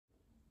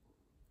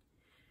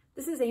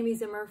This is Amy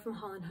Zimmer from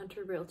Holland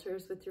Hunter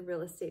Realtors with your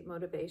real estate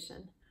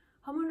motivation.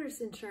 Homeowners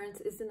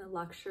insurance isn't a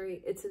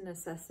luxury, it's a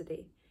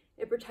necessity.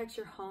 It protects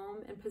your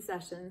home and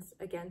possessions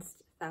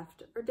against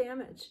theft or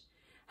damage.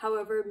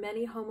 However,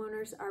 many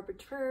homeowners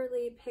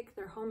arbitrarily pick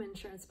their home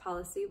insurance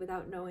policy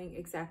without knowing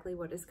exactly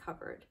what is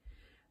covered.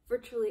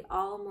 Virtually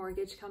all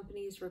mortgage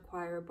companies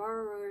require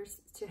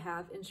borrowers to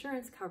have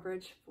insurance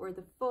coverage for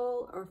the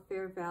full or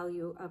fair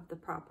value of the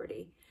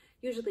property,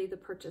 usually the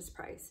purchase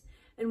price,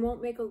 and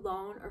won't make a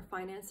loan or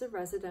finance a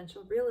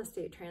residential real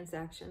estate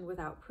transaction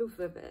without proof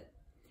of it.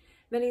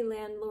 Many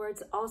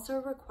landlords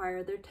also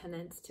require their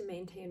tenants to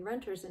maintain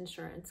renters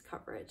insurance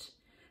coverage,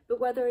 but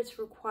whether it's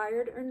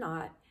required or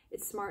not,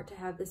 it's smart to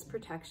have this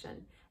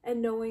protection,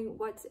 and knowing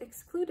what's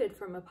excluded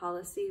from a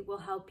policy will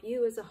help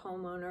you as a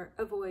homeowner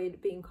avoid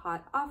being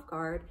caught off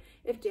guard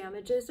if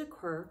damages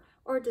occur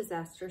or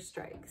disaster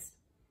strikes.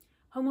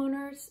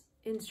 Homeowners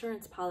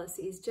insurance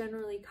policies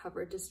generally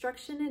cover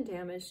destruction and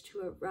damage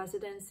to a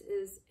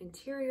residence's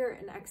interior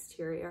and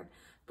exterior,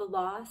 the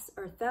loss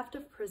or theft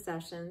of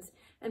possessions,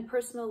 and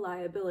personal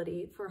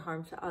liability for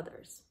harm to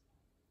others.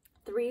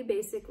 3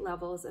 basic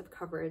levels of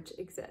coverage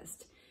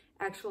exist: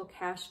 actual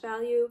cash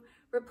value,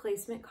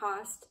 replacement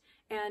cost,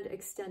 and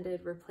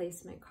extended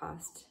replacement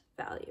cost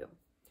value.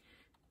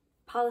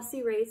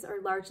 Policy rates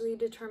are largely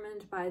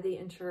determined by the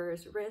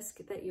insurer's risk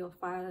that you'll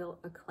file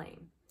a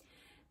claim.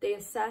 They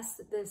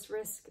assess this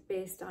risk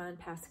based on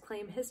past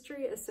claim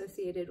history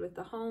associated with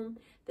the home,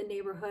 the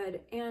neighborhood,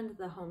 and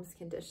the home's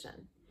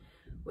condition.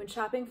 When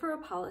shopping for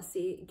a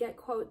policy, get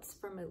quotes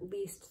from at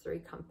least 3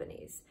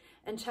 companies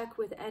and check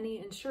with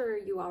any insurer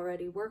you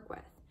already work with.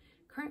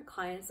 Current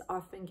clients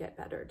often get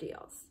better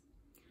deals.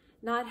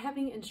 Not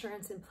having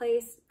insurance in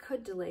place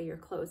could delay your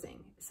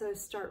closing, so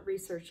start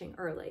researching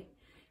early.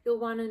 You'll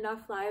want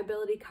enough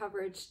liability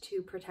coverage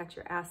to protect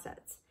your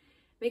assets.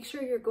 Make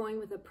sure you're going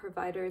with a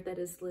provider that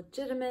is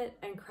legitimate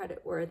and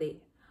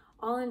creditworthy.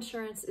 All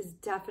insurance is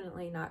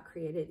definitely not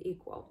created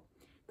equal.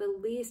 The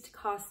least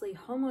costly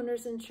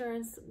homeowners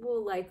insurance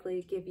will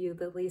likely give you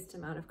the least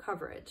amount of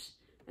coverage,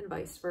 and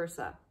vice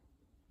versa.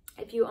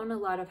 If you own a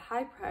lot of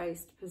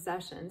high-priced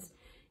possessions,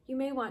 you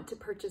may want to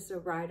purchase a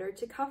rider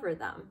to cover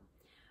them,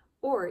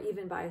 or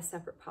even buy a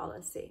separate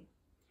policy.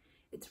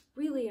 It's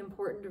really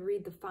important to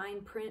read the fine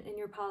print in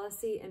your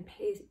policy and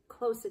pay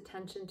close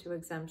attention to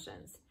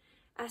exemptions.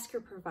 Ask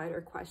your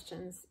provider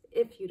questions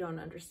if you don't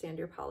understand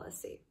your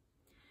policy.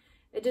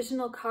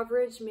 Additional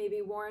coverage may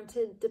be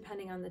warranted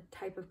depending on the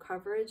type of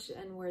coverage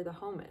and where the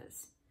home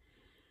is.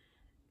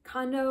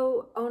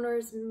 Condo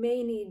owners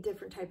may need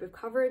different type of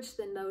coverage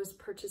than those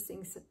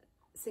purchasing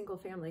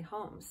single-family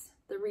homes.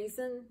 The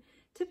reason?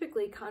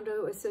 Typically,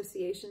 condo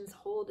associations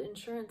hold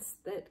insurance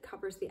that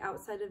covers the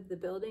outside of the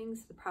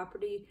buildings, the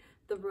property,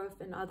 the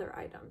roof, and other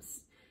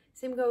items.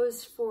 Same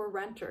goes for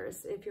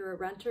renters. If you're a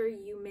renter,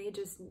 you may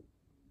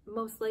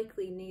most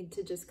likely need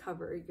to just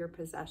cover your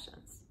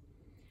possessions.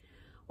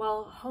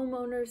 While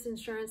homeowners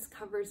insurance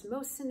covers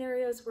most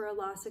scenarios where a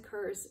loss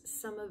occurs,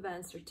 some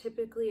events are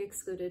typically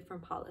excluded from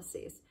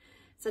policies,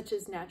 such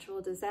as natural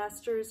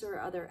disasters or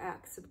other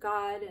acts of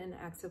God and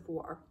acts of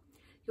war.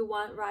 You'll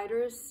want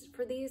riders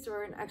for these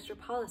or an extra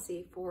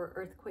policy for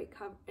earthquake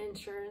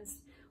insurance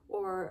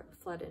or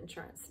flood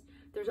insurance.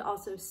 There's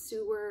also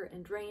sewer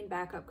and drain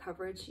backup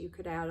coverage you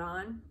could add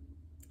on,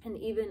 and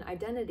even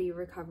identity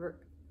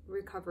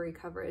recovery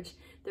coverage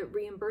that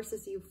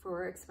reimburses you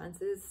for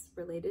expenses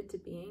related to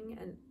being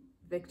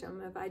a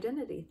victim of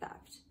identity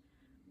theft.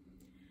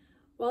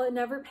 While it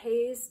never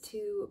pays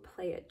to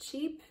play it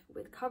cheap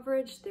with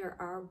coverage, there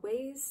are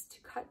ways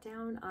to cut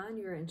down on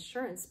your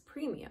insurance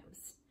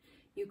premiums.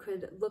 You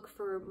could look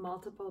for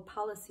multiple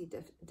policy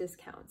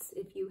discounts.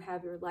 If you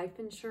have your life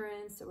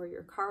insurance or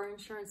your car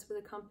insurance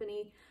with a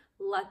company,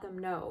 let them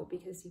know,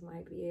 because you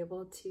might be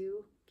able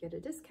to get a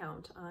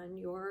discount on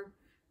your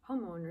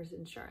homeowner's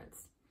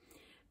insurance.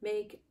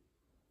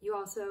 You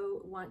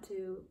also want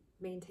to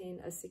maintain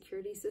a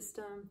security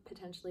system,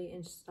 potentially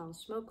install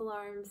smoke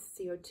alarms,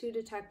 CO2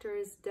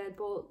 detectors,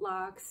 deadbolt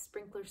locks,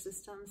 sprinkler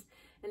systems,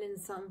 and in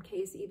some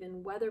case,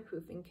 even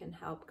weatherproofing can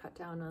help cut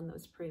down on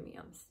those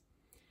premiums.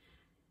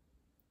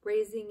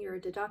 Raising your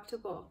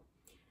deductible.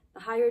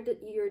 The higher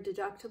your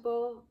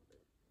deductible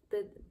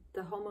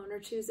the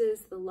homeowner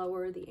chooses, the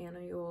lower the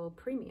annual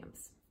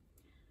premiums.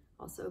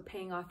 Also,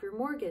 paying off your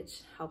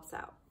mortgage helps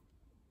out.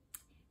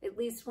 At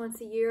least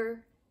once a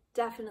year,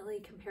 definitely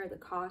compare the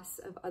costs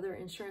of other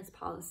insurance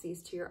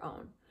policies to your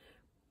own.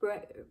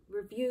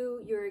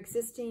 Review your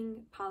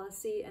existing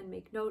policy and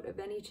make note of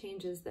any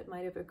changes that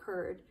might have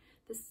occurred.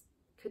 This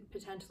could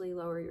potentially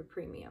lower your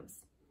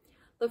premiums.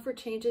 Look for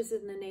changes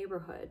in the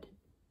neighborhood.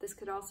 This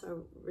could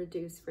also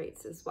reduce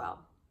rates as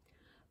well.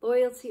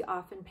 Loyalty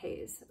often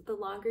pays. The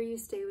longer you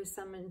stay with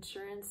some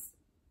insurance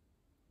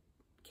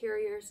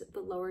carriers, the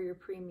lower your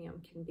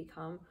premium can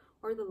become,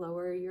 or the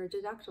lower your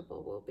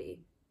deductible will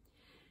be.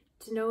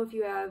 To know if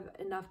you have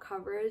enough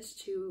coverage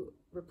to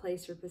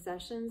replace your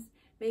possessions,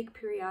 make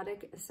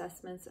periodic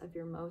assessments of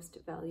your most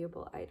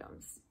valuable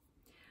items.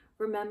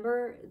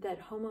 Remember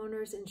that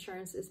homeowners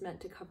insurance is meant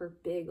to cover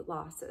big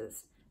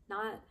losses,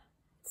 not,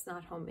 it's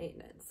not home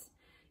maintenance.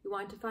 You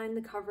want to find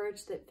the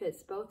coverage that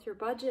fits both your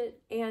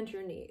budget and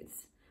your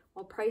needs.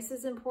 While price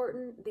is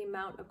important, the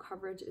amount of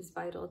coverage is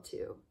vital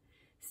too.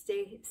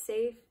 Stay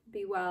safe,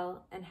 be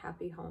well, and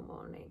happy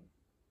homeowning.